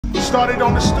Started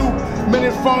on the stoop,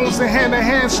 minute phones and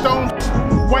hand-to-hand stones.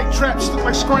 White traps look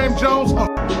like Scram Jones.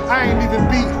 I ain't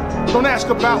even beat. Don't ask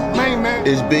about main man.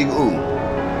 It's Big Ooh.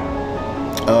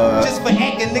 Just for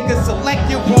acting, niggas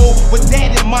select your role with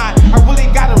that in mind. I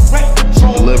really gotta rep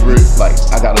control. Deliver it, like,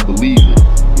 I gotta believe it.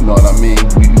 You know what I mean?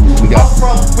 We got. I'm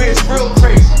from where it's real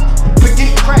crazy.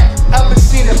 Forget crack, ever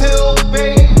seen a hill,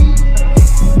 baby?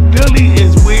 Billy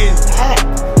is where it's at.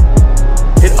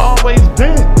 It always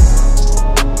been.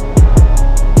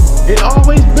 It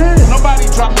always been. Nobody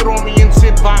dropped it on me and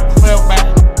said Bach fell back.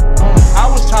 I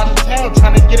was trying to tell,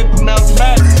 trying to get it to melt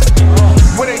back.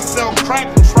 Where they sell crack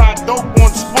and try dope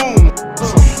on spoon.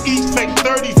 Eat fake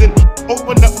 30s and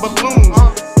open up balloons.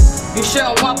 You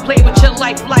sure want to play with your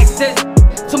life like this?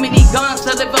 Too many guns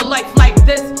to live a life like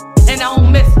this, and I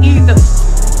don't miss either.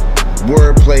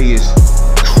 Wordplay is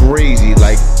crazy.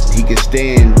 Like, he can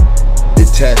stand the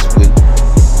test with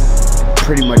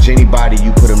pretty much anybody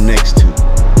you put him next to.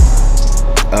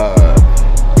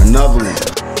 Another one.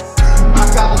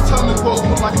 I got a ton of quotes,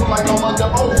 but like I'm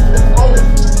under oath.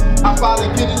 I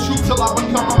finally get the truth till I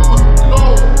become a fucking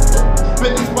globe.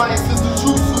 Business bias is the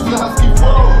truth, so the husky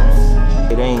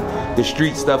pros. It ain't, the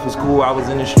street stuff is cool, I was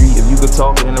in the street. If you could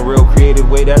talk it in a real creative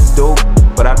way, that's dope.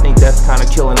 But I think that's kind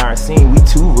of killing our scene, we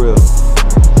too real.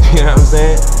 You know what I'm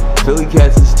saying? Philly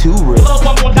cats is too real.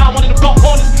 One more down, one of the dark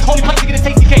corners. Only place to get a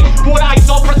tasty cake. More ice,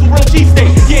 all pretzel, real cheesesteak.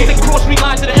 Yeah, take the cross street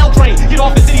line to the L train. Get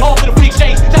off the city hall to the free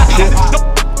exchange.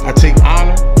 I take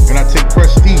honor and I take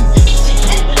prestige.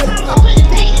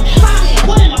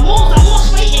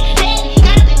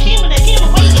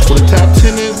 What the top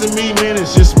 10 is to me, man,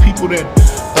 it's just people that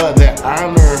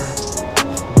honor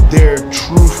their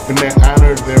truth and that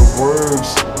honor their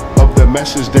words of the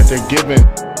message that they're giving.